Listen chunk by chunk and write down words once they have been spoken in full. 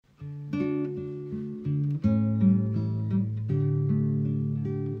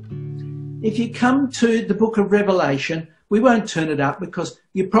if you come to the book of Revelation, we won't turn it up because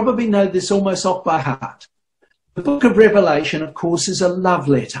you probably know this almost off by heart. The book of Revelation, of course, is a love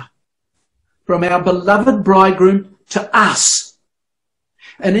letter from our beloved bridegroom to us.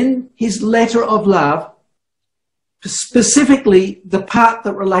 And in his letter of love, specifically the part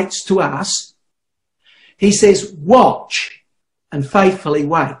that relates to us, he says, watch and faithfully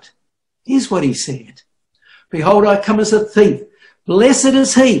wait. Here's what he said. Behold, I come as a thief. Blessed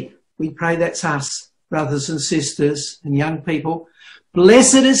is he. We pray that's us, brothers and sisters and young people.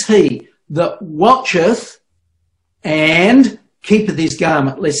 Blessed is he that watcheth and keepeth his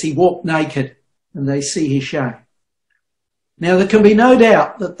garment, lest he walk naked and they see his shame. Now, there can be no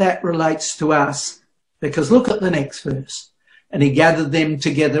doubt that that relates to us, because look at the next verse. And he gathered them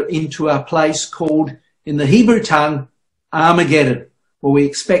together into a place called, in the Hebrew tongue, Armageddon. Well, we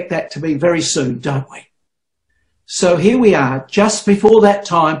expect that to be very soon, don't we? So here we are, just before that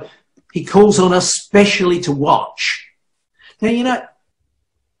time, he calls on us specially to watch. Now, you know,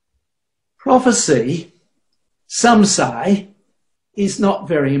 prophecy, some say, is not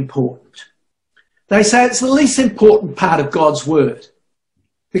very important. They say it's the least important part of God's word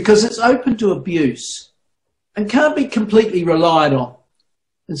because it's open to abuse and can't be completely relied on.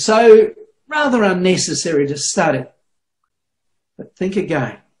 And so, rather unnecessary to study. But think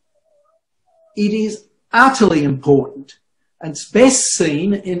again. It is utterly important, and it's best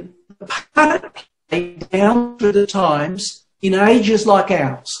seen in the part it played down through the times in ages like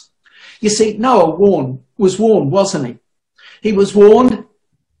ours. You see, Noah was warned, wasn't he? He was warned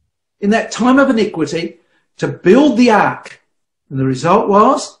in that time of iniquity to build the ark, and the result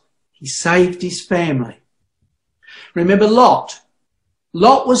was he saved his family. Remember Lot.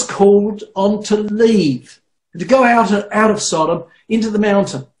 Lot was called on to leave, to go out of Sodom into the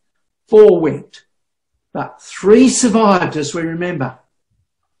mountain. 4 went. But 3 survived, as we remember.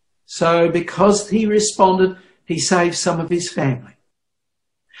 So because he responded, he saved some of his family.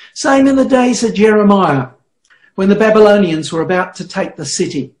 Same in the days of Jeremiah, when the Babylonians were about to take the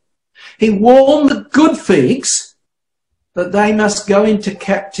city. He warned the good figs that they must go into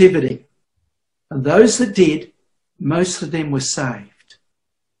captivity. And those that did, most of them were saved.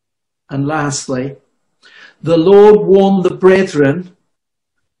 And lastly, the Lord warned the brethren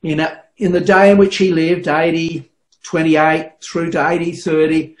in the day in which he lived, AD 28 through to AD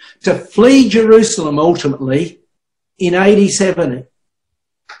 30, to flee Jerusalem ultimately in AD 70.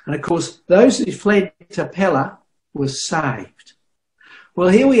 And of course, those who fled to Pella were saved. Well,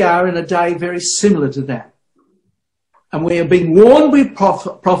 here we are in a day very similar to that. And we are being warned with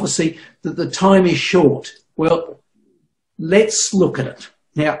prophecy that the time is short. Well, let's look at it.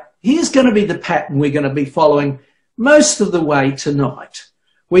 Now, here's going to be the pattern we're going to be following most of the way tonight.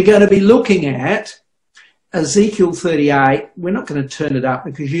 We're going to be looking at Ezekiel 38. We're not going to turn it up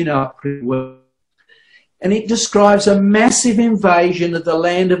because you know it pretty well. And it describes a massive invasion of the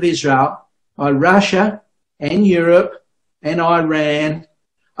land of Israel by Russia and Europe and Iran,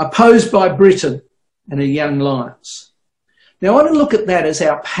 opposed by Britain and her young alliance. Now, I want to look at that as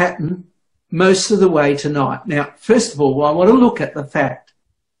our pattern most of the way tonight. Now, first of all, I want to look at the fact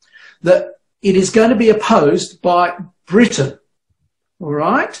that it is going to be opposed by Britain. All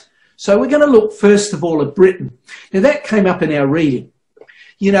right? So we're going to look first of all at Britain. Now, that came up in our reading.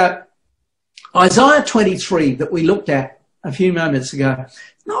 You know, Isaiah 23 that we looked at a few moments ago,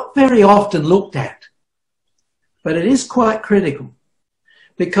 not very often looked at, but it is quite critical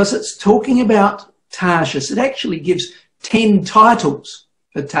because it's talking about Tarshish. It actually gives 10 titles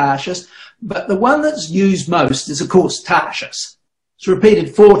for Tarshish, but the one that's used most is, of course, Tarshish. It's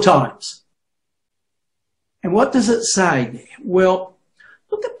repeated 4 times. And what does it say there? Well,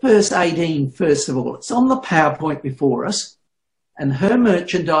 look at verse 18 first of all. It's on the PowerPoint before us. And her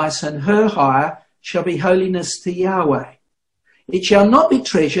merchandise and her hire shall be holiness to Yahweh. It shall not be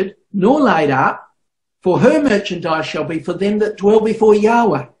treasured nor laid up, for her merchandise shall be for them that dwell before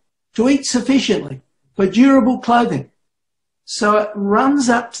Yahweh, to eat sufficiently, for durable clothing. So it runs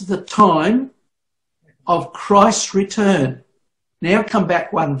up to the time of Christ's return. Now come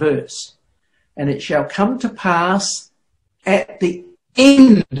back 1 verse. And it shall come to pass at the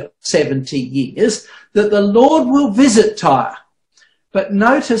end of 70 years that the Lord will visit Tyre. But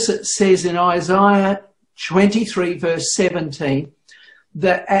notice it says in Isaiah 23 verse 17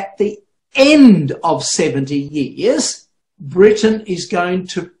 that at the end of 70 years, Britain is going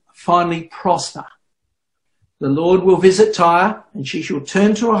to finally prosper. The Lord will visit Tyre, and she shall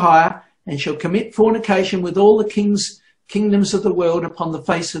turn to a hire, and shall commit fornication with all the kingdoms of the world upon the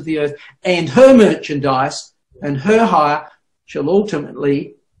face of the earth, and her merchandise and her hire shall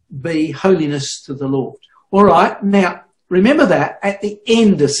ultimately be holiness to the Lord. All right, now, Remember that at the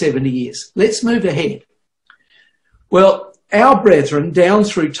end of 70 years. Let's move ahead. Well, our brethren down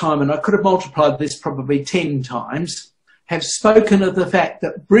through time, and I could have multiplied this probably 10 times, have spoken of the fact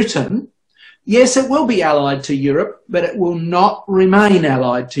that Britain, yes, it will be allied to Europe, but it will not remain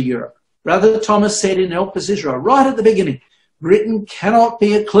allied to Europe. Brother Thomas said in Help Us Israel, right at the beginning, Britain cannot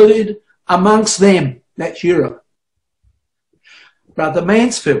be included amongst them. That's Europe. Brother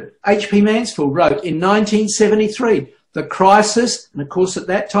Mansfield, H.P. Mansfield, wrote in 1973, the crisis, and of course at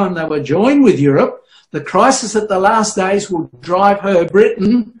that time they were joined with Europe, the crisis at the last days will drive her,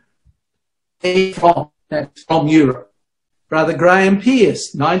 Britain, from Europe. Brother Graham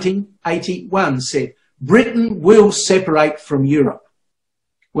Pierce, 1981, said, Britain will separate from Europe.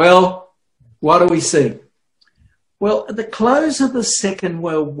 Well, what do we see? Well, at the close of the Second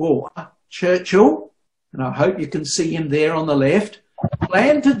World War, Churchill, and I hope you can see him there on the left,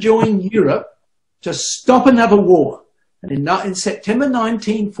 planned to join Europe to stop another war. And in September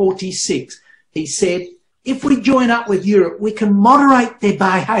 1946, he said, if we join up with Europe, we can moderate their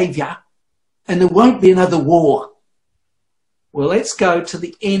behaviour and there won't be another war. Well, let's go to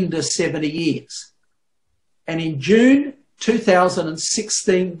the end of 70 years. And in June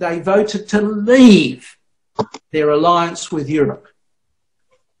 2016, they voted to leave their alliance with Europe.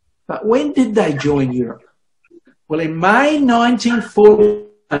 But when did they join Europe? Well, in May 1940,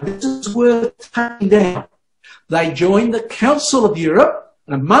 this is worth taking down, they joined the Council of Europe,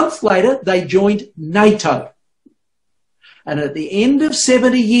 and a month later, they joined NATO. And at the end of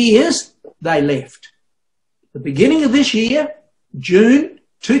 70 years, they left. The beginning of this year, June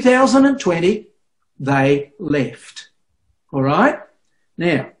 2020, they left. All right?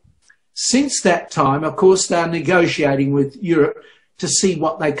 Now, since that time, of course, they're negotiating with Europe to see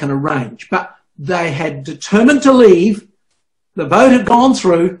what they can arrange. But they had determined to leave. The vote had gone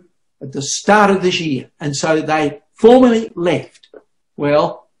through at the start of this year. And so they formally left.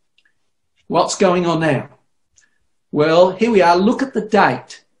 Well, what's going on now? Well, here we are. Look at the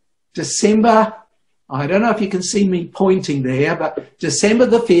date. December, I don't know if you can see me pointing there, but December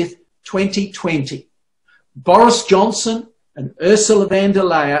the 5th, 2020. Boris Johnson and Ursula von der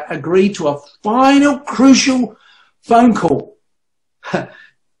Leyen agreed to a final crucial phone call.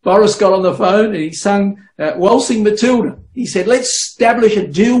 Boris got on the phone and he sung Waltzing Matilda. He said, let's establish a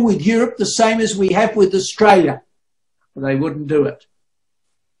deal with Europe the same as we have with Australia. But they wouldn't do it.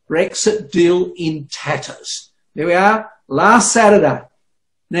 Brexit deal in tatters. There we are, last Saturday.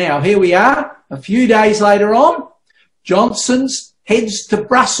 Now, here we are, a few days later on, Johnson's heads to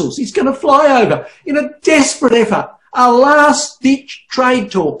Brussels. He's going to fly over in a desperate effort, a last-ditch trade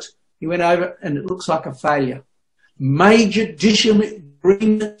talks. He went over and it looks like a failure. Major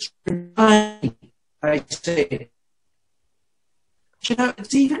disagreements remain, they said. But you know,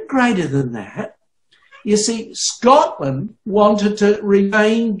 it's even greater than that. You see, Scotland wanted to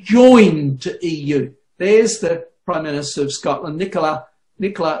remain joined to EU. There's the Prime Minister of Scotland,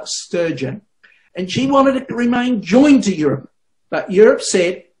 Nicola Sturgeon, and she wanted to remain joined to Europe. But Europe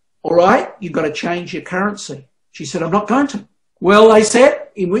said, all right, you've got to change your currency. She said, I'm not going to. Well, they said,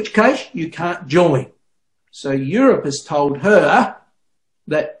 in which case you can't join. So Europe has told her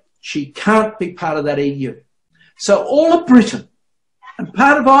that she can't be part of that EU. So all of Britain and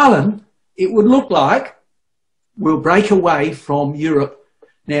part of Ireland, it would look like, will break away from Europe.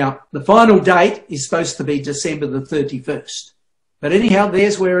 Now, the final date is supposed to be December the 31st. But anyhow,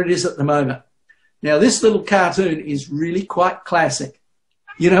 there's where it is at the moment. Now, this little cartoon is really quite classic.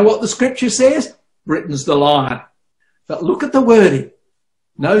 You know what the scripture says? Britain's the lion. But look at the wording.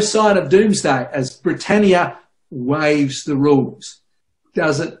 No sign of doomsday as Britannia waives the rules.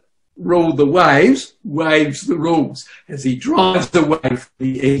 Doesn't rule the waves, waves the rules as he drives away from the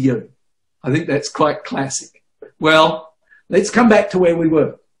EU. I think that's quite classic. Well, let's come back to where we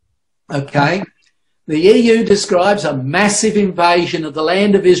were. Okay. The EU describes a massive invasion of the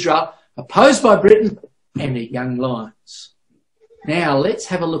land of Israel opposed by Britain and the young lions. Now, let's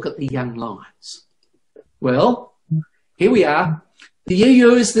have a look at the young lions. Well, here we are. The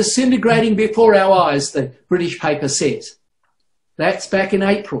EU is disintegrating before our eyes, the British paper says. That's back in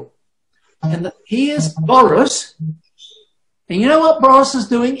April. And here's Boris. And you know what Boris is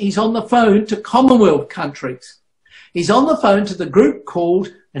doing? He's on the phone to Commonwealth countries. He's on the phone to the group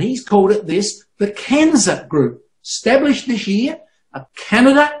called, and he's called it this, the CANZA group, established this year, of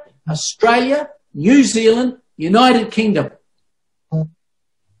Canada, Australia, New Zealand, United Kingdom.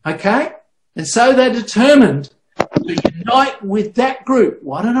 Okay? And so they're determined to unite with that group.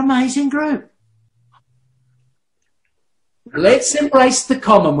 What an amazing group. Let's embrace the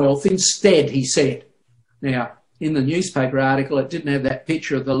Commonwealth instead, he said. Now, in the newspaper article, it didn't have that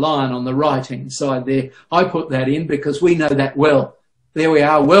picture of the lion on the right-hand side there. I put that in because we know that well. There we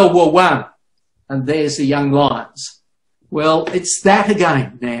are, World War I, and there's the young lions. Well, it's that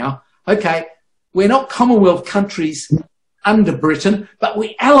again now. Okay, we're not Commonwealth countries under Britain, but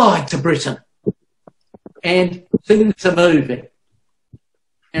we're allied to Britain. And things are moving.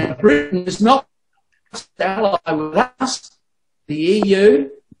 And Britain is not just allied with us. The EU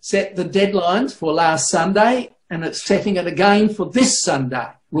set the deadlines for last Sunday, and it's setting it again for this Sunday,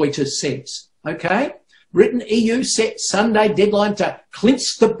 Reuters says. Okay? Britain, EU set Sunday deadline to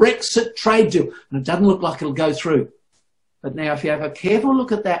clinch the Brexit trade deal. And it doesn't look like it'll go through. But now, if you have a careful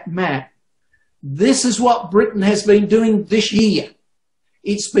look at that map, this is what Britain has been doing this year.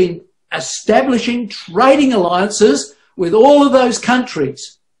 It's been establishing trading alliances with all of those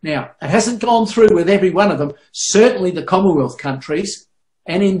countries. Now, it hasn't gone through with every one of them. Certainly the Commonwealth countries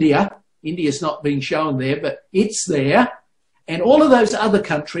and India. India's not being shown there, but it's there. And all of those other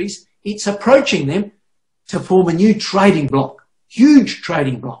countries, it's approaching them to form a new trading bloc, huge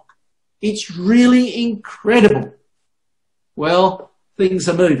trading bloc. It's really incredible. Well, things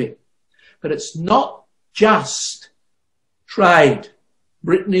are moving. But it's not just trade.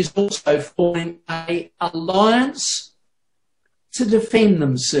 Britain is also forming an alliance to defend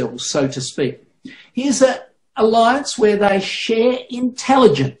themselves, so to speak. Here's an alliance where they share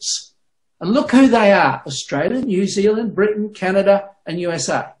intelligence. And look who they are: Australia, New Zealand, Britain, Canada and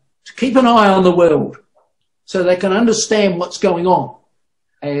USA. To keep an eye on the world so they can understand what's going on,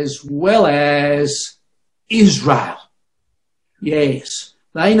 as well as Israel. Yes,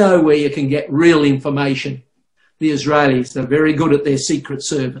 they know where you can get real information. The Israelis, they're very good at their secret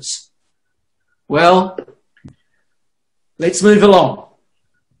service. Well, let's move along.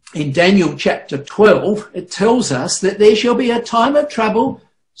 In Daniel chapter 12, it tells us that there shall be a time of trouble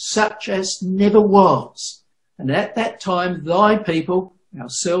such as never was. And at that time, thy people,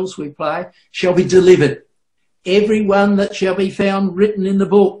 ourselves we play, shall be delivered. Every one that shall be found written in the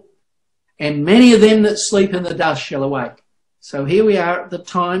book. And many of them that sleep in the dust shall awake. So here we are at the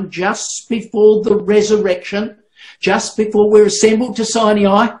time just before the resurrection, just before we're assembled to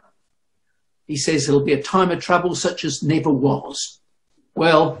Sinai. He says there'll be a time of trouble such as never was.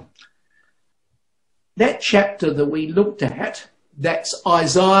 Well, that chapter that we looked at, that's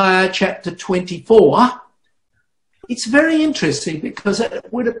Isaiah chapter 24. It's very interesting because it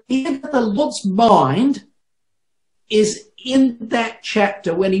would appear that the Lord's mind is in that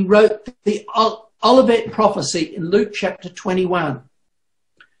chapter when he wrote the Olivet prophecy in Luke chapter 21.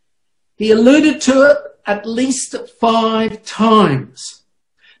 He alluded to it at least 5 times.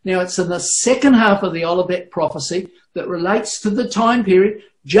 Now, it's in the second half of the Olivet prophecy that relates to the time period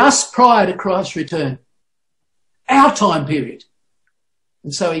just prior to Christ's return. Our time period.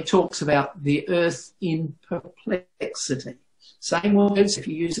 And so he talks about the earth in perplexity. Same words if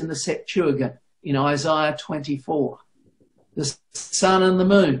you use in the Septuagint in Isaiah 24. The sun and the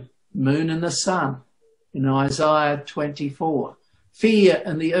moon and the sun in Isaiah 24. Fear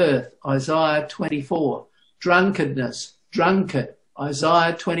and the earth, Isaiah 24. Drunkenness, drunkard,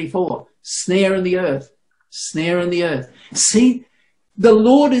 Isaiah 24. Snare in the earth, snare in the earth. See, the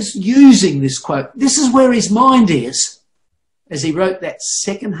Lord is using this quote. This is where his mind is as he wrote that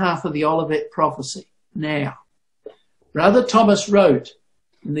second half of the Olivet prophecy. Now, Brother Thomas wrote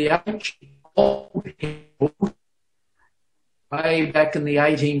in the ancient old Herald, way back in the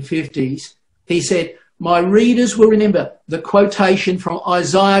 1850s, he said, my readers will remember the quotation from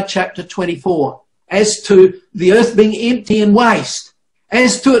Isaiah chapter 24 as to the earth being empty and waste,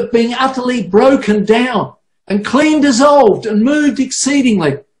 as to it being utterly broken down and clean dissolved and moved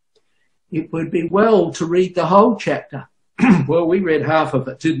exceedingly. It would be well to read the whole chapter. Well, we read half of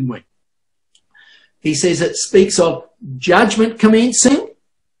it, didn't we? He says it speaks of judgment commencing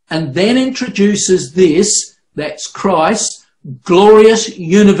and then introduces this, that's Christ's glorious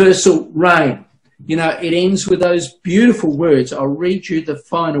universal reign. You know, it ends with those beautiful words. I'll read you the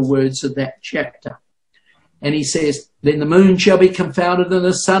final words of that chapter. And he says, then the moon shall be confounded and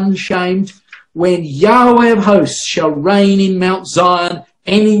the sun shamed when Yahweh of hosts shall reign in Mount Zion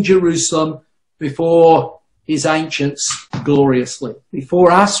and in Jerusalem before his ancients gloriously.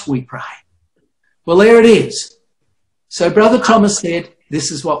 Before us, we pray. Well, there it is. So Brother Thomas said,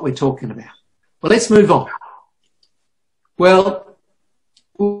 this is what we're talking about. Well, let's move on. Well,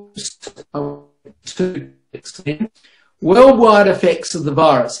 worldwide effects of the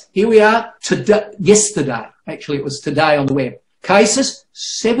virus. Here we are today, yesterday. Actually, it was today on the web. Cases,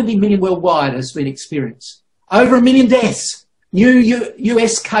 70 million worldwide has been experienced. Over 1 million deaths. New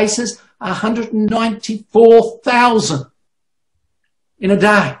US cases, 194,000 in a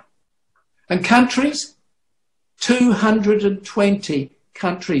day. And countries, 220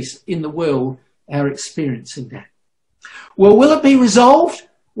 countries in the world are experiencing that. Well, will it be resolved?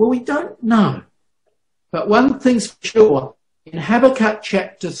 Well, we don't know. But one thing's for sure, in Habakkuk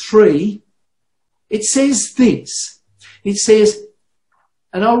chapter 3, it says this. It says,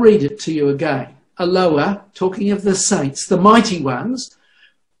 and I'll read it to you again. Eloah, talking of the saints, the mighty ones,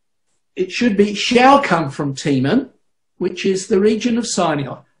 it should be, shall come from Teman, which is the region of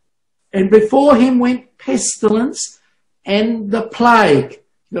Sinai. And before him went pestilence and the plague.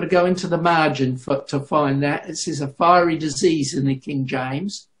 You've got to go into the margin to find that. It says a fiery disease in the King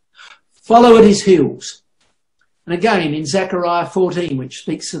James. Follow at his heels. And again, in Zechariah 14, which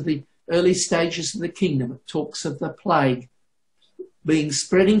speaks of the early stages of the kingdom, it talks of the plague being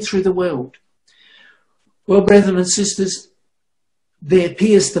spreading through the world. Well, brethren and sisters, there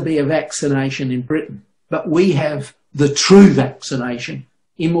appears to be a vaccination in Britain, but we have the true vaccination,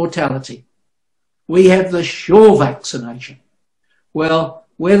 immortality. We have the sure vaccination. Well,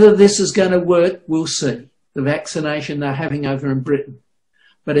 whether this is going to work, we'll see. The vaccination they're having over in Britain.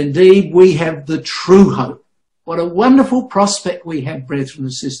 But indeed, we have the true hope. What a wonderful prospect we have, brethren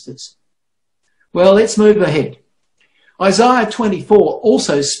and sisters. Well, let's move ahead. Isaiah 24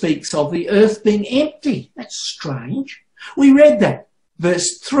 also speaks of the earth being empty. That's strange. We read that.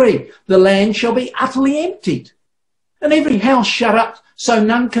 Verse 3, the land shall be utterly emptied, and every house shut up so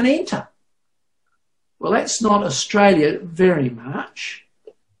none can enter. Well, that's not Australia very much.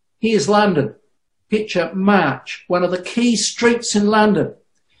 Here's London. Picture March, one of the key streets in London.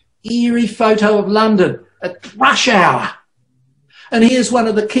 Eerie photo of London at rush hour. And here's one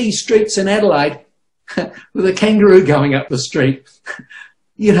of the key streets in Adelaide with a kangaroo going up the street.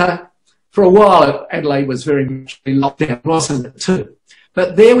 You know, for a while Adelaide was very much locked down, wasn't it too?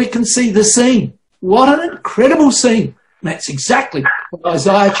 But there we can see the scene. What an incredible scene. And that's exactly what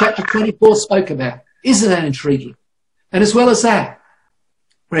Isaiah chapter 24 spoke about. Isn't that intriguing? And as well as that,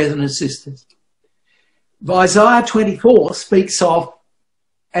 brethren and sisters, Isaiah 24 speaks of,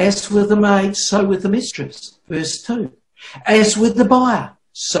 as with the maid, so with the mistress. Verse 2. As with the buyer,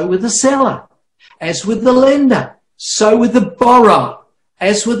 so with the seller. As with the lender, so with the borrower.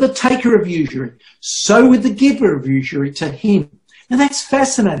 As with the taker of usury, so with the giver of usury to him. Now that's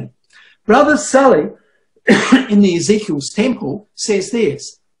fascinating. Brother Sully, in the Ezekiel's temple, says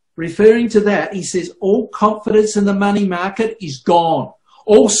this. Referring to that, he says, all confidence in the money market is gone.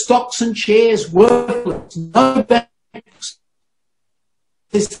 All stocks and shares worthless. No banks.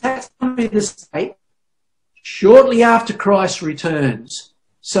 That's going to be the state shortly after Christ returns.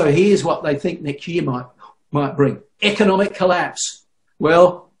 So here's what they think next year might bring. Economic collapse.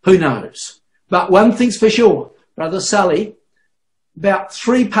 Well, who knows? But one thing's for sure. Brother Sully, about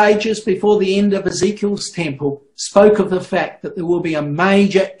 3 pages before the end of Ezekiel's temple, spoke of the fact that there will be a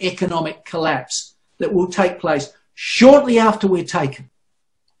major economic collapse that will take place shortly after we're taken.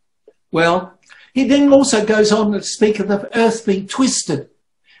 Well, he then also goes on to speak of the earth being twisted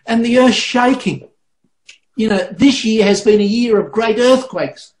and the earth shaking. You know, this year has been a year of great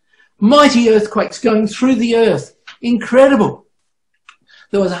earthquakes, mighty earthquakes going through the earth. Incredible.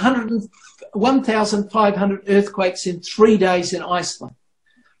 There was 1,500 earthquakes in 3 days in Iceland.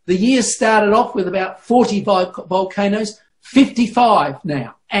 The year started off with about 40 volcanoes, 55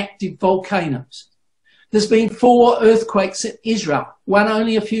 now, active volcanoes. There's been 4 earthquakes in Israel, one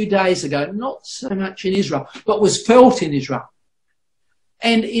only a few days ago, not so much in Israel, but was felt in Israel.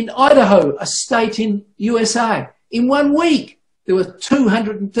 And in Idaho, a state in USA, in 1 week, there were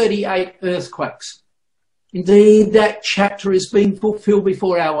 238 earthquakes. Indeed, that chapter is being fulfilled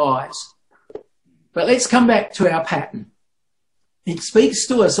before our eyes. But let's come back to our pattern. It speaks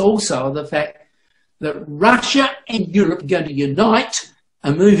to us also of the fact that Russia and Europe are going to unite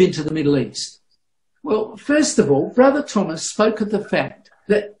and move into the Middle East. Well, first of all, Brother Thomas spoke of the fact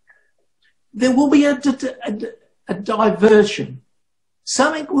that there will be a diversion.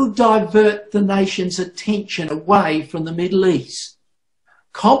 Something will divert the nation's attention away from the Middle East.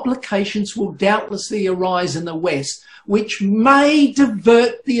 Complications will doubtlessly arise in the West, which may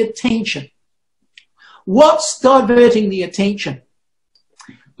divert the attention. What's diverting the attention?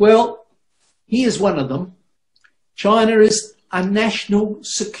 Well, here's one of them. China is a national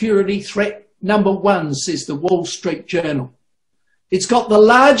security threat number 1, says the Wall Street Journal. It's got the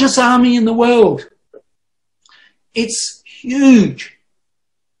largest army in the world. It's huge.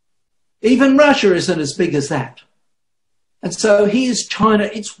 Even Russia isn't as big as that. And so here's China.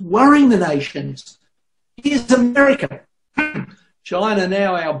 It's worrying the nations. Here's America. China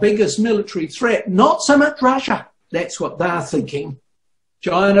now our biggest military threat, not so much Russia. That's what they're thinking.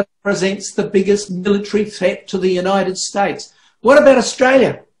 China presents the biggest military threat to the United States. What about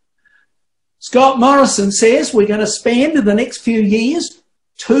Australia? Scott Morrison says we're going to spend in the next few years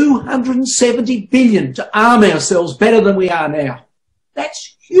 $270 billion to arm ourselves better than we are now.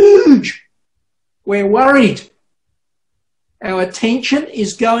 That's huge. We're worried. Our attention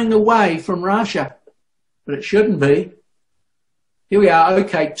is going away from Russia, but it shouldn't be. Here we are,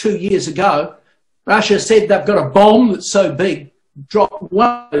 okay, 2 years ago, Russia said they've got a bomb that's so big, drop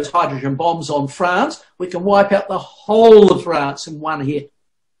one of those hydrogen bombs on France, we can wipe out the whole of France in one hit.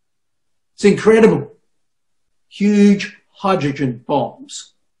 It's incredible. Huge hydrogen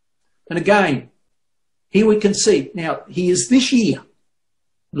bombs. And again, here we can see, now here's this year,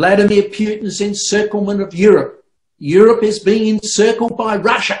 Vladimir Putin's encirclement of Europe. Europe is being encircled by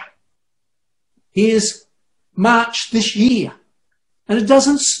Russia. Here's March this year. And it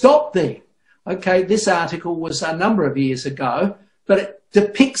doesn't stop there. Okay, this article was a number of years ago, but it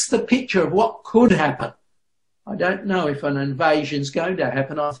depicts the picture of what could happen. I don't know if an invasion is going to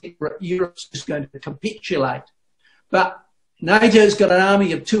happen. I think Europe's just going to capitulate. But NATO's got an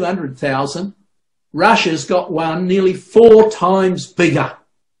army of 200,000. Russia's got one nearly 4 times bigger.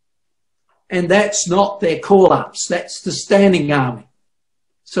 And that's not their call-ups. That's the standing army.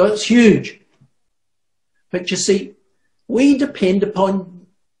 So it's huge. But you see, we depend upon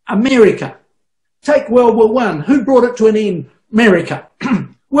America. Take World War I. Who brought it to an end? America.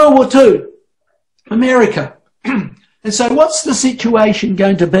 World War II. America. And so what's the situation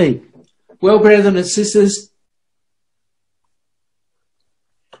going to be? Well, brethren and sisters,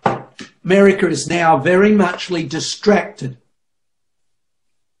 America is now very muchly distracted.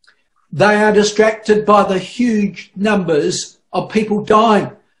 They are distracted by the huge numbers of people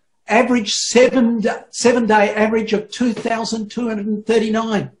dying. Average seven-day average of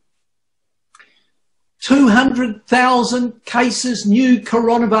 2,239. 200,000 cases, new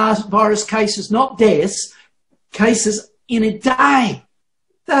coronavirus cases, not deaths, cases in a day.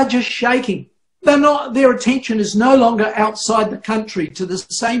 They're just shaking. Their attention is no longer outside the country to the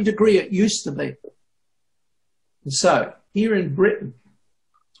same degree it used to be. And so, here in Britain,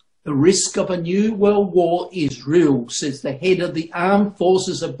 the risk of a new world war is real, says the head of the Armed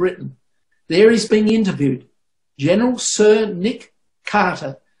Forces of Britain. There he's being interviewed. General Sir Nick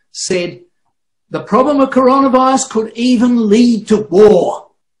Carter said, the problem of coronavirus could even lead to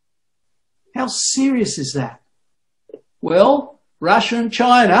war. How serious is that? Well, Russia and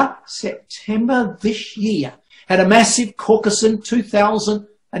China, September this year, had a massive Caucasus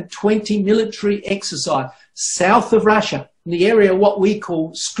 2020 military exercise south of Russia, in the area what we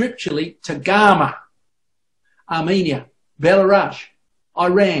call scripturally Tagama, Armenia, Belarus,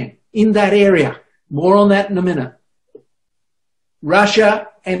 Iran, in that area. More on that in a minute. Russia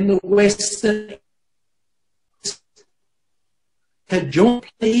and the Western had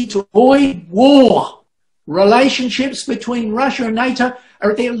jointly to avoid war. Relationships between Russia and NATO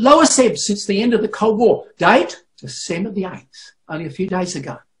are at their lowest ebb since the end of the Cold War. Date, December the 8th, only a few days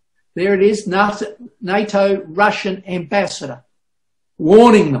ago. There it is, NATO Russian ambassador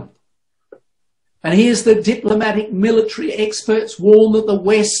warning them. And here's the diplomatic military experts warn that the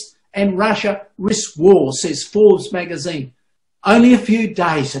West and Russia risk war, says Forbes magazine, only a few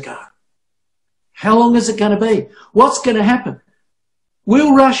days ago. How long is it going to be? What's going to happen?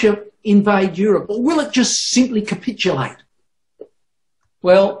 Will Russia invade Europe, or will it just simply capitulate?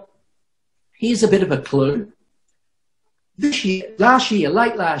 Well, here's a bit of a clue. Late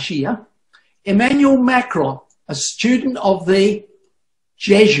last year, Emmanuel Macron, a student of the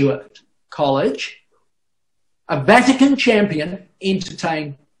Jesuit College, a Vatican champion,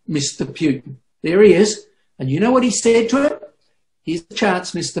 entertained Mr. Putin. There he is. And you know what he said to him? Here's the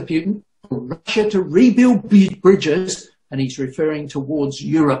chance, Mr. Putin, for Russia to rebuild bridges, and he's referring towards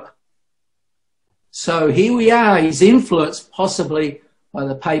Europe. So here we are. He's influenced possibly by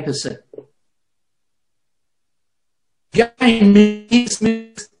the papacy.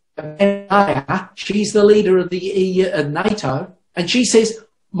 She's the leader of the EU and NATO, and she says,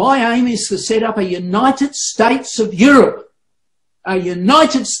 my aim is to set up a United States of Europe. A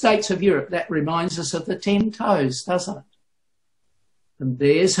United States of Europe. That reminds us of the 10 toes, doesn't it? And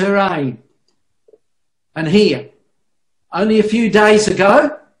there's her aim. And here, only a few days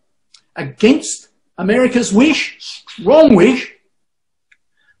ago, against America's wish, strong wish,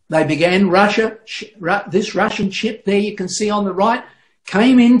 they began this Russian ship there you can see on the right,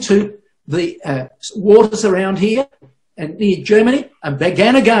 came into the waters around here and near Germany and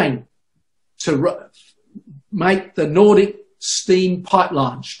began again to make the Nordic stream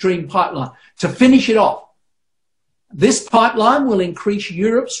pipeline, to finish it off. This pipeline will increase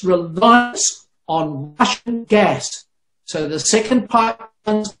Europe's reliance on Russian gas. So the second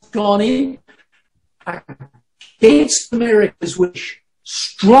pipeline's gone in against America's wish.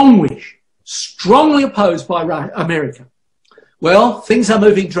 Strong strongly opposed by America. Well, things are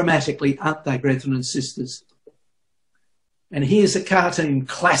moving dramatically, aren't they, brethren and sisters? And here's a cartoon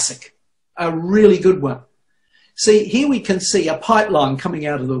classic, a really good one. See, here we can see a pipeline coming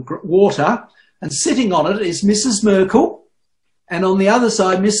out of the water, and sitting on it is Mrs. Merkel, and on the other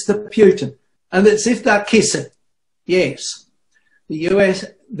side, Mr. Putin. And it's if they're kissing. Yes. The US,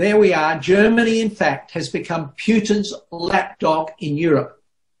 there we are. Germany, in fact, has become Putin's lapdog in Europe.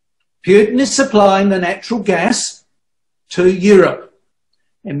 Putin is supplying the natural gas to Europe.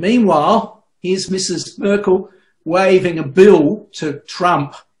 And meanwhile, here's Mrs. Merkel waving a bill to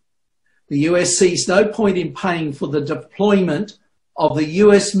Trump. The US sees no point in paying for the deployment of the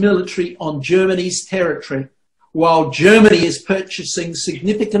US military on Germany's territory, while Germany is purchasing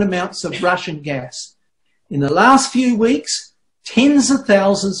significant amounts of Russian gas. In the last few weeks, tens of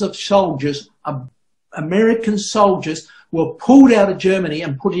thousands of soldiers, American soldiers, were pulled out of Germany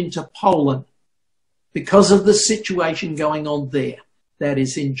and put into Poland because of the situation going on there, that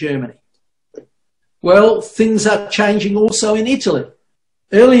is in Germany. Well, things are changing also in Italy.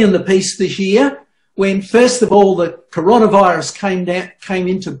 Early in the piece this year, when first of all the coronavirus came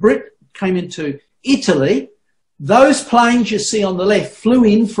into Italy, those planes you see on the left flew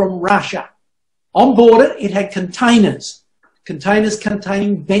in from Russia. On board it, it had containers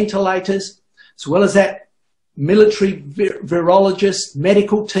containing ventilators, as well as that military virologists,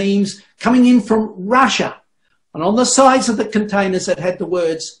 medical teams coming in from Russia. And on the sides of the containers it had the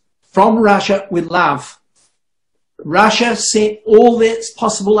words, "From Russia with love." Russia sent all its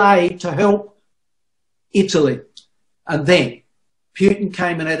possible aid to help Italy. And then Putin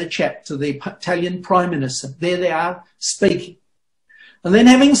came and had a chat to the Italian Prime Minister. There they are, speaking. And then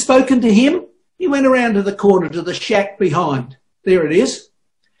having spoken to him, he went around to the corner to the shack behind. There it is.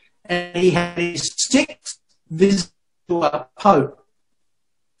 And he had his sixth visit to a pope.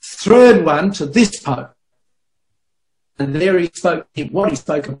 Third one to this pope. And there he spoke to him. What he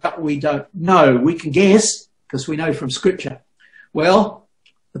spoke about, we don't know. We can guess, because we know from Scripture. Well,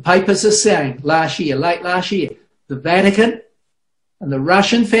 the papers are saying late last year, the Vatican and the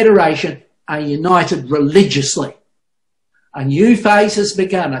Russian Federation are united religiously. A new phase has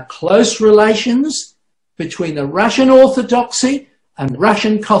begun, a close relations between the Russian Orthodoxy and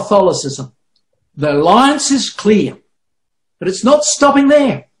Russian Catholicism. The alliance is clear, but it's not stopping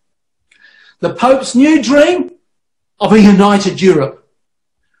there. The Pope's new dream of a united Europe,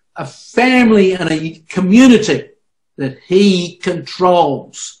 a family and a community that he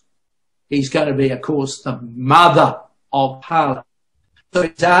controls. He's going to be, of course, the mother of harlot. So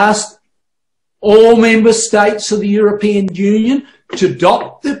he's asked all member states of the European Union to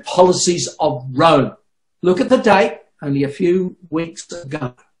adopt the policies of Rome. Look at the date, only a few weeks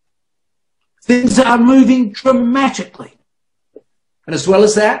ago. Things are moving dramatically. And as well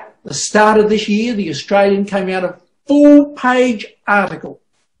as that, the start of this year, the Australian came out a full-page article,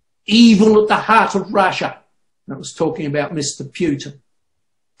 Evil at the Heart of Russia. That was talking about Mr. Putin.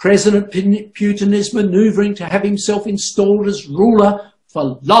 President Putin is manoeuvring to have himself installed as ruler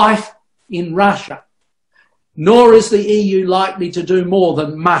for life in Russia. Nor is the EU likely to do more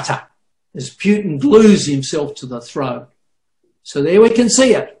than mutter as Putin glues himself to the throne. So there we can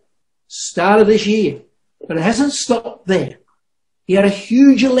see it. Start of this year. But it hasn't stopped there. He had a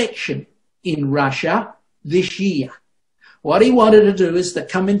huge election in Russia this year. What he wanted to do is to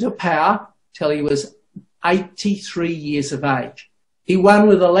come into power till he was 83 years of age. He won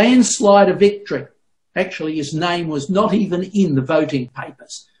with a landslide of victory. Actually, his name was not even in the voting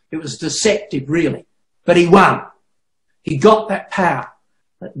papers. It was deceptive, really. But he won. He got that power.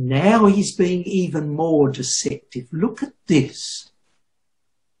 But now he's being even more deceptive. Look at this.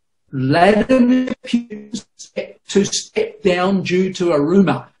 Vladimir Putin to step down due to a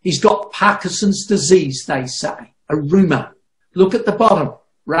rumour. He's got Parkinson's disease, they say. A rumour. Look at the bottom.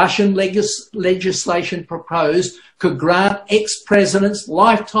 Russian legislation proposed could grant ex-presidents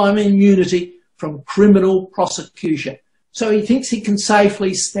lifetime immunity from criminal prosecution. So he thinks he can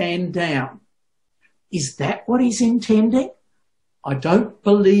safely stand down. Is that what he's intending? I don't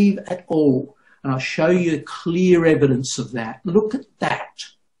believe at all. And I'll show you clear evidence of that. Look at that.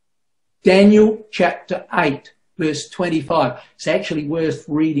 Daniel chapter 8, verse 25. It's actually worth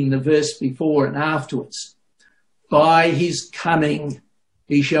reading the verse before and afterwards. By his cunning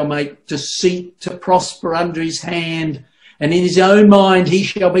he shall make deceit to prosper under his hand, and in his own mind he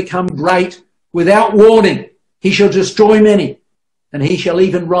shall become great without warning. He shall destroy many, and he shall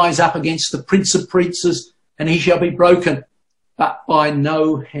even rise up against the prince of princes, and he shall be broken, but by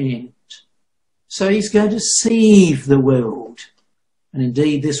no hand. So he's going to deceive the world. And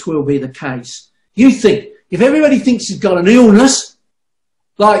indeed, this will be the case. You think, if everybody thinks he's got an illness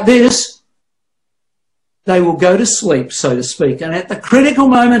like this, they will go to sleep, so to speak, and at the critical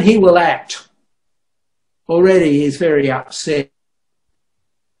moment he will act. Already he's very upset.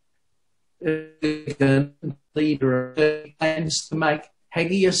 Leader plans to make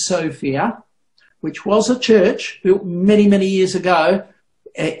Hagia Sophia, which was a church built many, many years ago,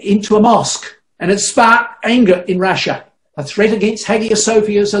 into a mosque. And it sparked anger in Russia. A threat against Hagia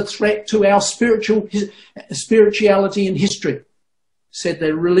Sophia is a threat to our spirituality and history, said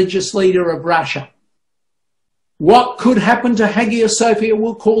the religious leader of Russia. What could happen to Hagia Sophia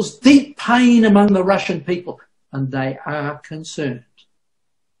will cause deep pain among the Russian people, and they are concerned.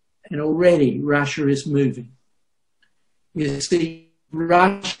 And already Russia is moving. You see,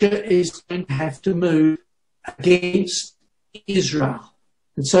 Russia is going to have to move against Israel.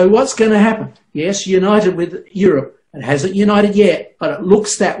 And so what's going to happen? Yes, united with Europe. It hasn't united yet, but it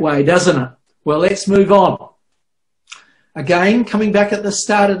looks that way, doesn't it? Well, let's move on. Again, coming back at the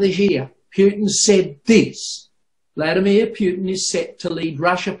start of this year, Putin said this. Vladimir Putin is set to lead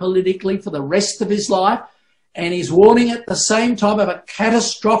Russia politically for the rest of his life, and is warning at the same time of a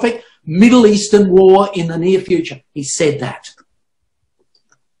catastrophic Middle Eastern war in the near future. He said that.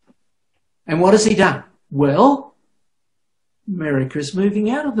 And what has he done? Well, America is moving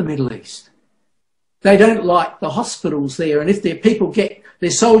out of the Middle East. They don't like the hospitals there, and if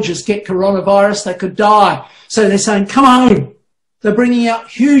their soldiers get coronavirus, they could die. So they're saying, come home. They're bringing out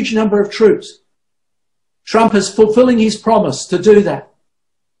huge number of troops. Trump is fulfilling his promise to do that.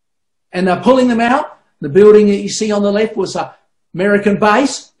 And they're pulling them out. The building that you see on the left was an American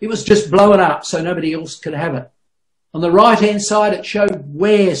base. It was just blown up so nobody else could have it. On the right-hand side, it showed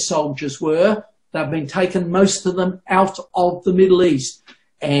where soldiers were. They've been taken, most of them, out of the Middle East.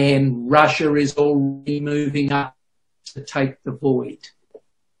 And Russia is already moving up to take the void.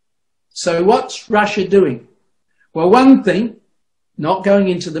 So what's Russia doing? Well, one thing, not going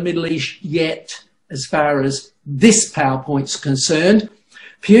into the Middle East yet as far as this PowerPoint's concerned.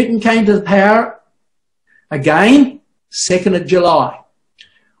 Putin came to the power again, 2nd of July.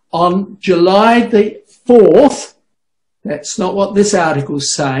 On July the 4th, that's not what this article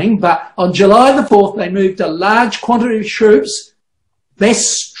is saying, but on July the 4th, they moved a large quantity of troops,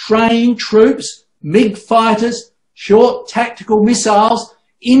 best trained troops, MiG fighters, short tactical missiles,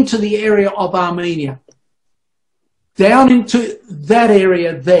 into the area of Armenia. Down into that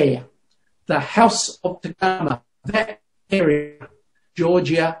area there, the House of Tagama, that area,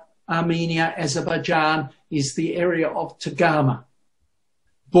 Georgia, Armenia, Azerbaijan, is the area of Tagama.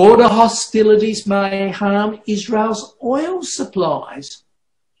 Border hostilities may harm Israel's oil supplies,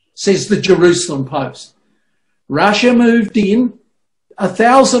 says the Jerusalem Post. Russia moved in,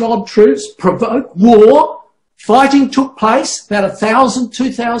 1,000 odd troops, provoked war, fighting took place, about 1,000,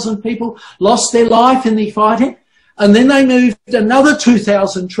 2,000 people lost their life in the fighting, and then they moved another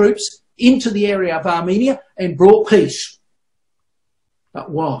 2,000 troops into the area of Armenia and brought peace. But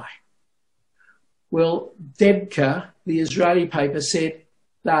why? Well, Debka, the Israeli paper, said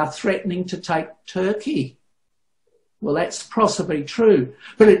they are threatening to take Turkey. Well, that's possibly true.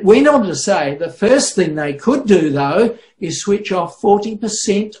 But it went on to say the first thing they could do, though, is switch off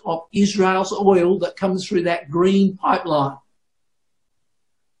 40% of Israel's oil that comes through that green pipeline.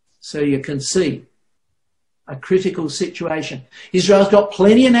 So you can see a critical situation. Israel's got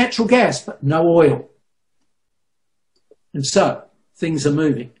plenty of natural gas, but no oil. And so things are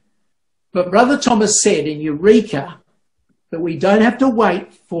moving. But Brother Thomas said in Eureka that we don't have to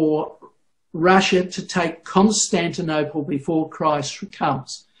wait for Russia to take Constantinople before Christ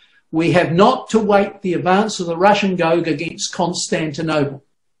comes. We have not to wait the advance of the Russian Gog against Constantinople.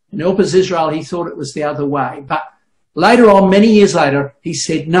 And help us Israel, he thought it was the other way. But later on, many years later, he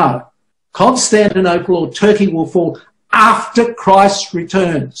said, no, Constantinople or Turkey will fall after Christ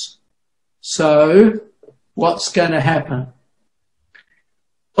returns. So what's going to happen?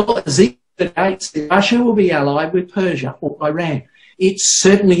 Well, Ezekiel 8 says Russia will be allied with Persia or Iran. It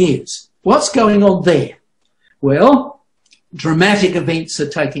certainly is. What's going on there? Well, dramatic events are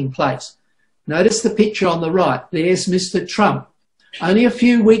taking place. Notice the picture on the right. There's Mr. Trump. Only a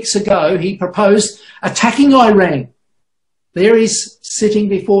few weeks ago, he proposed attacking Iran. There he's sitting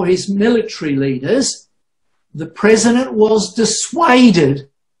before his military leaders. The president was dissuaded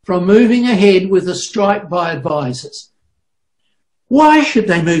from moving ahead with a strike by advisors. Why should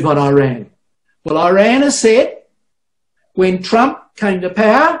they move on Iran? Well, Iran has said when Trump came to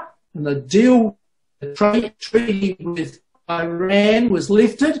power and the deal, the trade treaty with Iran was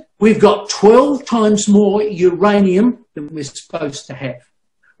lifted, we've got 12 times more uranium than we're supposed to have.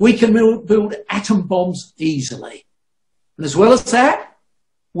 We can build atom bombs easily. And as well as that,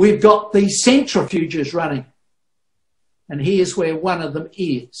 we've got these centrifuges running. And here's where one of them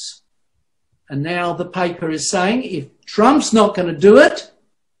is. And now the paper is saying if Trump's not going to do it,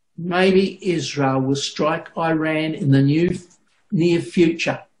 maybe Israel will strike Iran in the near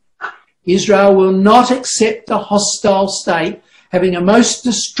future. Israel will not accept a hostile state having the most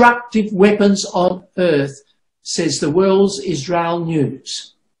destructive weapons on earth, says the world's Israel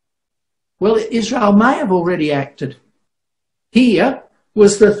News. Well, Israel may have already acted. Here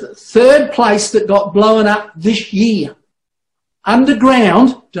was the third place that got blown up this year.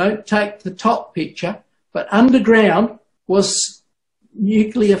 Underground, don't take the top picture, but underground was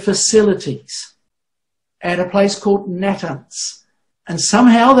nuclear facilities at a place called Natanz. And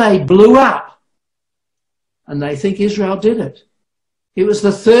somehow they blew up. And they think Israel did it. It was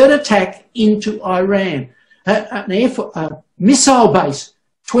the third attack into Iran. A missile base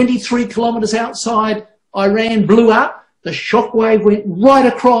 23 kilometres outside Iran blew up. The shockwave went right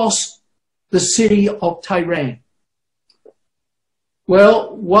across the city of Tehran.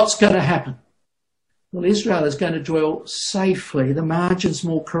 Well, what's going to happen? Well, Israel is going to dwell safely, the margin's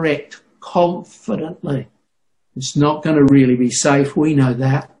more correct, confidently. It's not going to really be safe, we know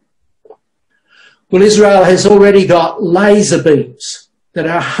that. Well, Israel has already got laser beams that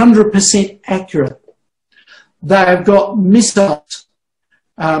are 100% accurate. They've got missiles.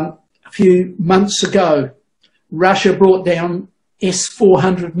 A few months ago, Russia brought down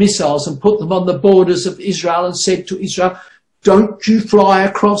S-400 missiles and put them on the borders of Israel and said to Israel, don't you fly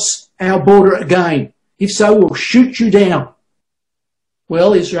across our border again. If so, we'll shoot you down.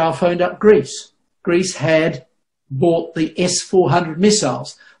 Well, Israel phoned up Greece. Greece had bought the S-400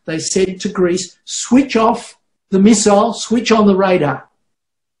 missiles. They said to Greece, switch off the missile, switch on the radar.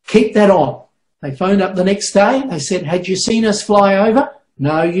 Keep that on. They phoned up the next day. They said, had you seen us fly over?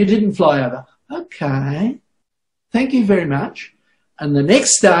 No, you didn't fly over. Okay. Thank you very much. And the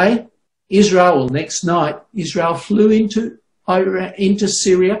next day, next night, Israel flew into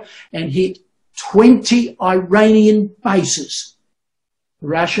Syria and hit 20 Iranian bases. The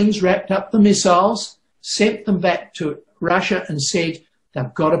Russians wrapped up the missiles, sent them back to Russia and said,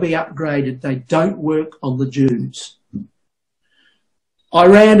 they've got to be upgraded. They don't work on the Jews.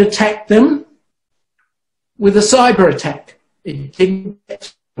 Iran attacked them with a cyber attack. It didn't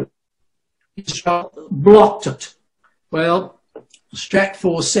get through. Israel blocked it. Well,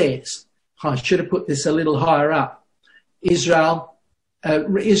 Stratfor says, I should have put this a little higher up. Israeli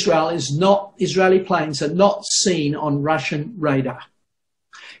planes are not seen on Russian radar.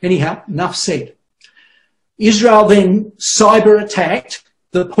 Anyhow, enough said. Israel then cyber attacked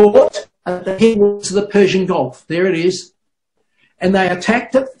the port at the headwaters of the Persian Gulf. There it is. And they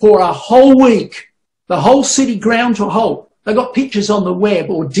attacked it for a whole week. The whole city ground to a halt. They got pictures on the web,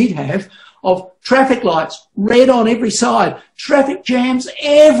 or did have, of traffic lights, red on every side, traffic jams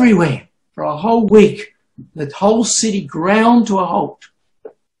everywhere for a whole week. The whole city ground to a halt.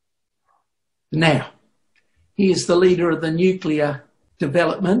 Now, here's the leader of the nuclear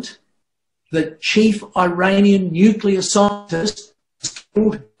development, the chief Iranian nuclear scientist,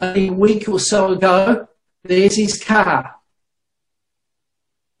 killed a week or so ago. There's his car.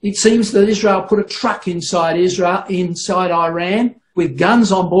 It seems that Israel put a truck inside Iran with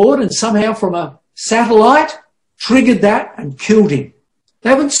guns on board, and somehow from a satellite triggered that and killed him. They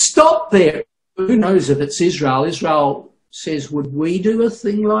haven't stopped there. Who knows if it's Israel? Israel says, would we do a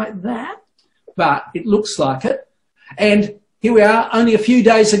thing like that? But it looks like it. And here we are, only a few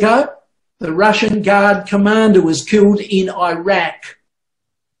days ago, the Russian Guard commander was killed in Iraq.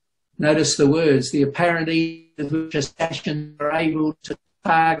 Notice the words, the apparent assassins are able to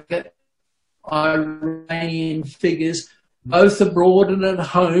target Iranian figures, both abroad and at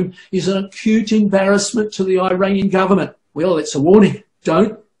home, is an acute embarrassment to the Iranian government. Well, it's a warning.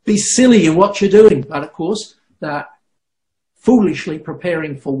 Don't be silly in what you're doing. But of course, they're foolishly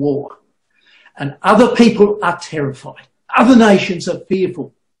preparing for war. And other people are terrified. Other nations are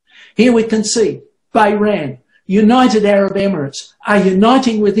fearful. Here we can see Bahrain, United Arab Emirates are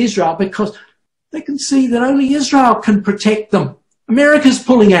uniting with Israel because they can see that only Israel can protect them. America's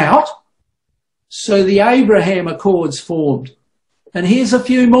pulling out. So the Abraham Accords formed. And here's a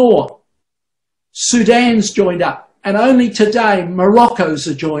few more. Sudan's joined up. And only today, Morocco's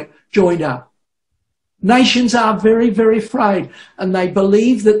are joined up. Nations are very, very afraid. And they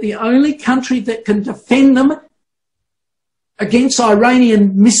believe that the only country that can defend them against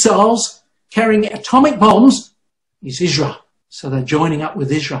Iranian missiles carrying atomic bombs is Israel. So they're joining up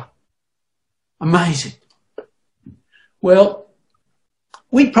with Israel. Amazing. Well,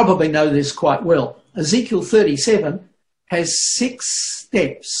 we probably know this quite well. Ezekiel 37 has 6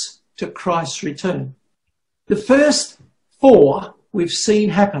 steps to Christ's return. The first 4 we've seen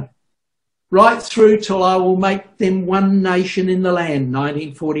happen, right through till I will make them one nation in the land,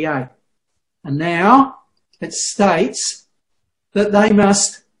 1948. And now it states that they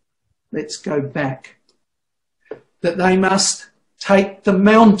must, let's go back, that they must take the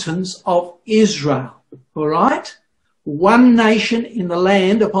mountains of Israel. All right? One nation in the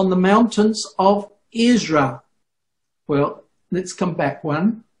land upon the mountains of Israel. Well, let's come back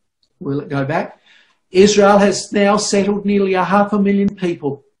one. Will it go back? Israel has now settled nearly 500,000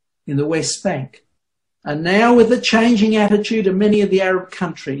 people in the West Bank. And now with the changing attitude of many of the Arab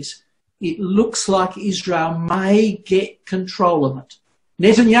countries, it looks like Israel may get control of it.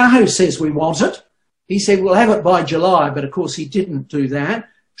 Netanyahu says we want it. He said we'll have it by July, but of course he didn't do that.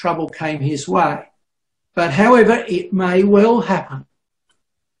 Trouble came his way. But however, it may well happen.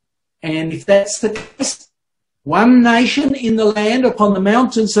 And if that's the case, one nation in the land upon the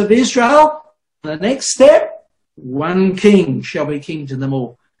mountains of Israel, the next step, one king shall be king to them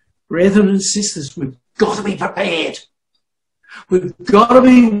all. Brethren and sisters, we've got to be prepared. We've got to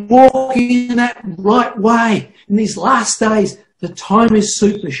be walking in that right way. In these last days, the time is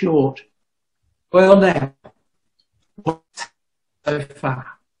super short. Well now, so far.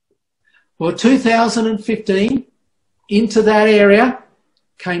 Well, 2015, into that area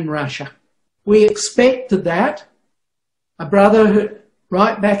came Russia. We expected that. A brother who,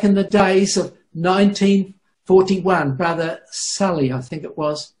 right back in the days of 1941, Brother Sully, I think it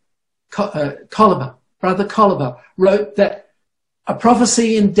was, Koliber, Brother Koliber, wrote that a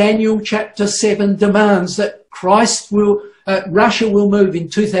prophecy in Daniel chapter 7 demands that Russia will move in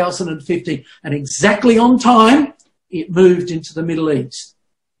 2015. And exactly on time, it moved into the Middle East.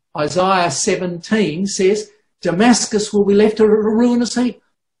 Isaiah 17 says, Damascus will be left a ruinous heap.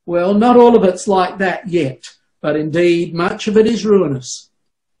 Well, not all of it's like that yet, but indeed much of it is ruinous.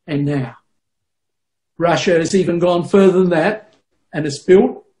 And now, Russia has even gone further than that and has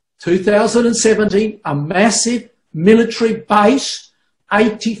built, 2017, a massive military base,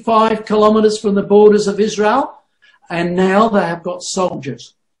 85 kilometres from the borders of Israel, and now they have got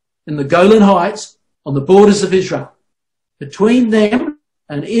soldiers in the Golan Heights on the borders of Israel. Between them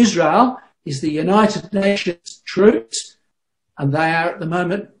and Israel is the United Nations troops, and they are at the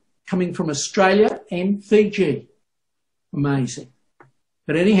moment coming from Australia and Fiji. Amazing.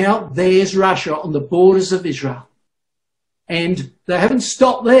 But anyhow, there's Russia on the borders of Israel. And they haven't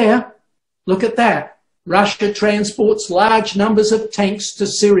stopped there. Look at that. Russia transports large numbers of tanks to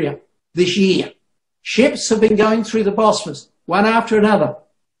Syria this year. Ships have been going through the Bosphorus, one after another,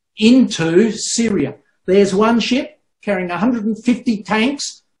 into Syria. There's one ship carrying 150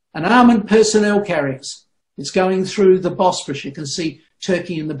 tanks and armoured personnel carriers. It's going through the Bosphorus. You can see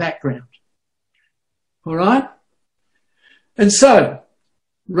Turkey in the background. All right? And so,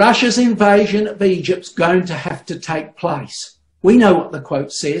 Russia's invasion of Egypt's going to have to take place. We know what the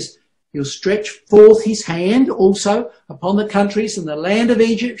quote says. He'll stretch forth his hand also upon the countries, and the land of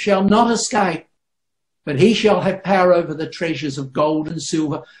Egypt shall not escape. But he shall have power over the treasures of gold and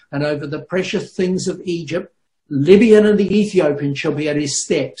silver, and over the precious things of Egypt. Libyan and the Ethiopian shall be at his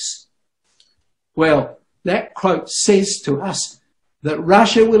steps. Well, that quote says to us that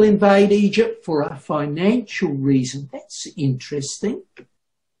Russia will invade Egypt for a financial reason. That's interesting.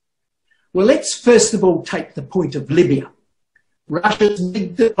 Well, let's first of all take the point of Libya. Russia's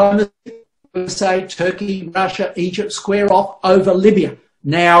big diplomacy, say Turkey, Russia, Egypt square off over Libya.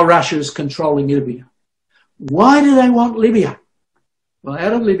 Now Russia is controlling Libya. Why do they want Libya? Well,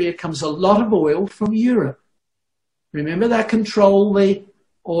 out of Libya comes a lot of oil from Europe. Remember, they control the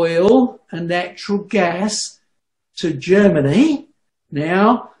oil and natural gas to Germany.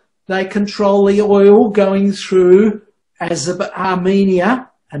 Now they control the oil going through Armenia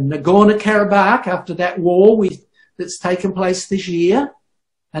and Nagorno-Karabakh after that war that's taken place this year.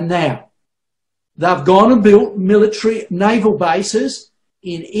 And now they've gone and built military naval bases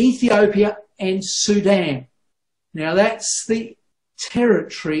in Ethiopia and Sudan. Now that's the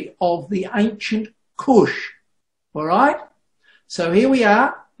territory of the ancient Kush. All right? So here we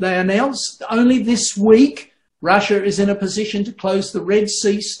are. They announced only this week Russia is in a position to close the Red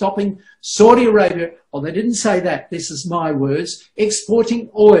Sea, stopping Saudi Arabia, oh, they didn't say that, this is my words, exporting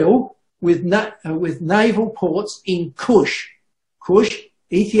oil with naval ports in Kush,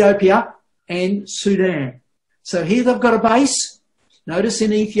 Ethiopia and Sudan. So here they've got a base, notice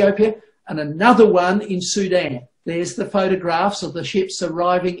in Ethiopia, and another one in Sudan. There's the photographs of the ships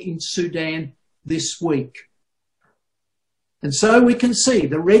arriving in Sudan this week. And so we can see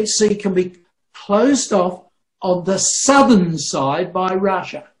the Red Sea can be closed off on the southern side by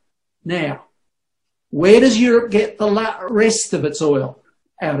Russia. Now, where does Europe get the rest of its oil?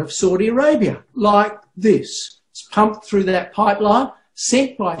 Out of Saudi Arabia, like this. It's pumped through that pipeline,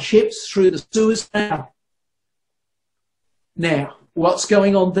 sent by ships through the Suez Canal. Now, what's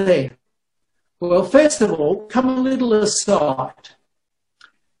going on there? Well, first of all, come a little aside.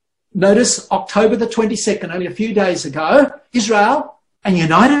 Notice October the 22nd, only a few days ago, Israel and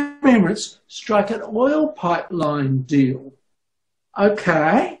United Arab Emirates strike an oil pipeline deal.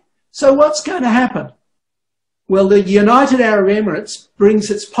 Okay, so what's going to happen? Well, the United Arab Emirates brings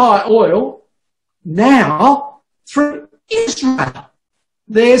its oil now through Israel.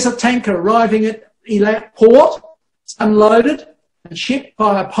 There's a tanker arriving at Eilat port. It's unloaded and shipped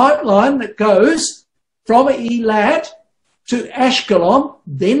by a pipeline that goes from Eilat to Ashkelon,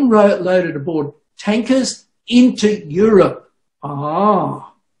 then loaded aboard tankers into Europe.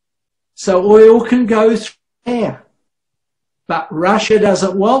 So oil can go through there. But Russia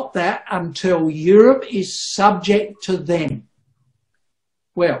doesn't want that until Europe is subject to them.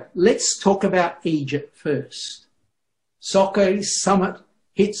 Well, let's talk about Egypt first. Sochi summit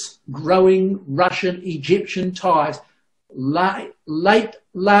hits growing Russian-Egyptian ties. Late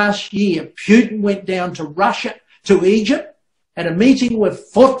last year, Putin went down to Egypt at a meeting with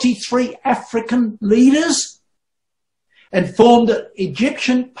 43 African leaders and formed an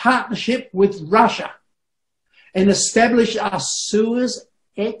Egyptian partnership with Russia and established a Suez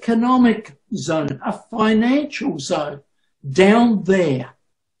economic zone, a financial zone down there.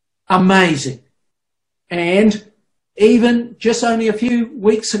 Amazing. And even just only a few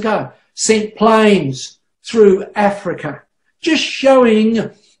weeks ago, sent planes through Africa, just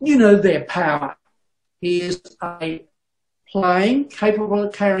showing, their power. Here's a plane capable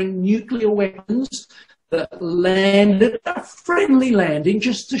of carrying nuclear weapons that landed, a friendly landing,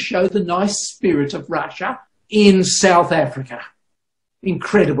 just to show the nice spirit of Russia in South Africa.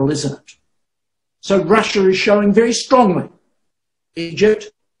 Incredible, isn't it? So Russia is showing very strongly,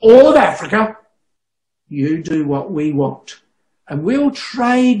 Egypt, all of Africa, you do what we want. And we'll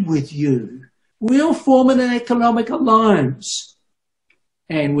trade with you. We'll form an economic alliance.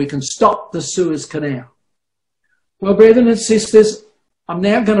 And we can stop the Suez Canal. Well, brethren and sisters, I'm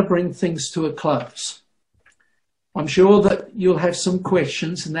now going to bring things to a close. I'm sure that you'll have some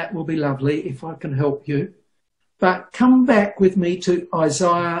questions, and that will be lovely if I can help you. But come back with me to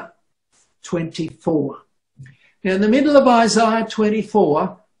Isaiah 24. Now, in the middle of Isaiah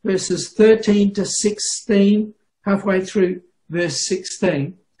 24, verses 13 to 16, halfway through verse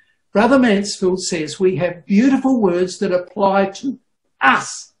 16, Brother Mansfield says we have beautiful words that apply to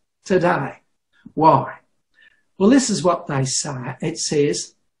us today. Why? Well, this is what they say. It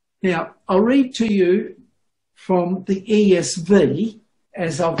says, now, I'll read to you from the ESV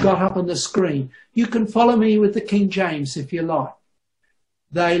as I've got up on the screen. You can follow me with the King James if you like.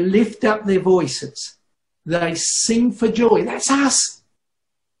 They lift up their voices. They sing for joy. That's us.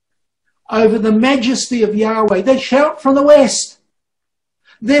 Over the majesty of Yahweh. They shout from the west.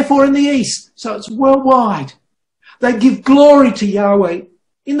 Therefore in the east. So it's worldwide. They give glory to Yahweh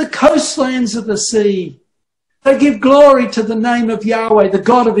in the coastlands of the sea. They give glory to the name of Yahweh, the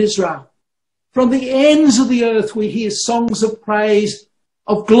God of Israel. From the ends of the earth we hear songs of praise,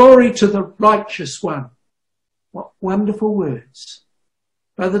 of glory to the righteous one. What wonderful words.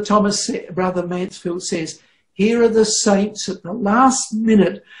 Brother Mansfield says, here are the saints at the last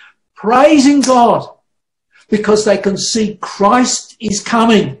minute praising God because they can see Christ is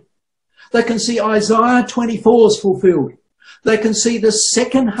coming. They can see Isaiah 24 is fulfilled. They can see the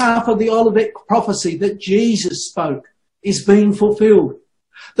second half of the Olivet prophecy that Jesus spoke is being fulfilled.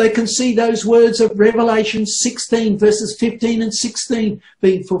 They can see those words of Revelation 16, verses 15 and 16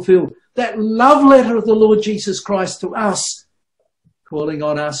 being fulfilled. That love letter of the Lord Jesus Christ to us, calling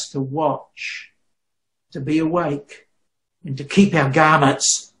on us to watch, to be awake, and to keep our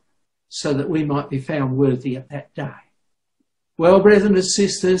garments so that we might be found worthy at that day. Well, brethren and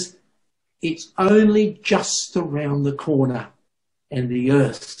sisters, it's only just around the corner and the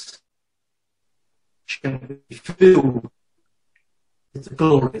earth shall be filled with the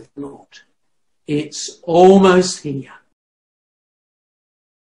glory of the Lord. It's almost here.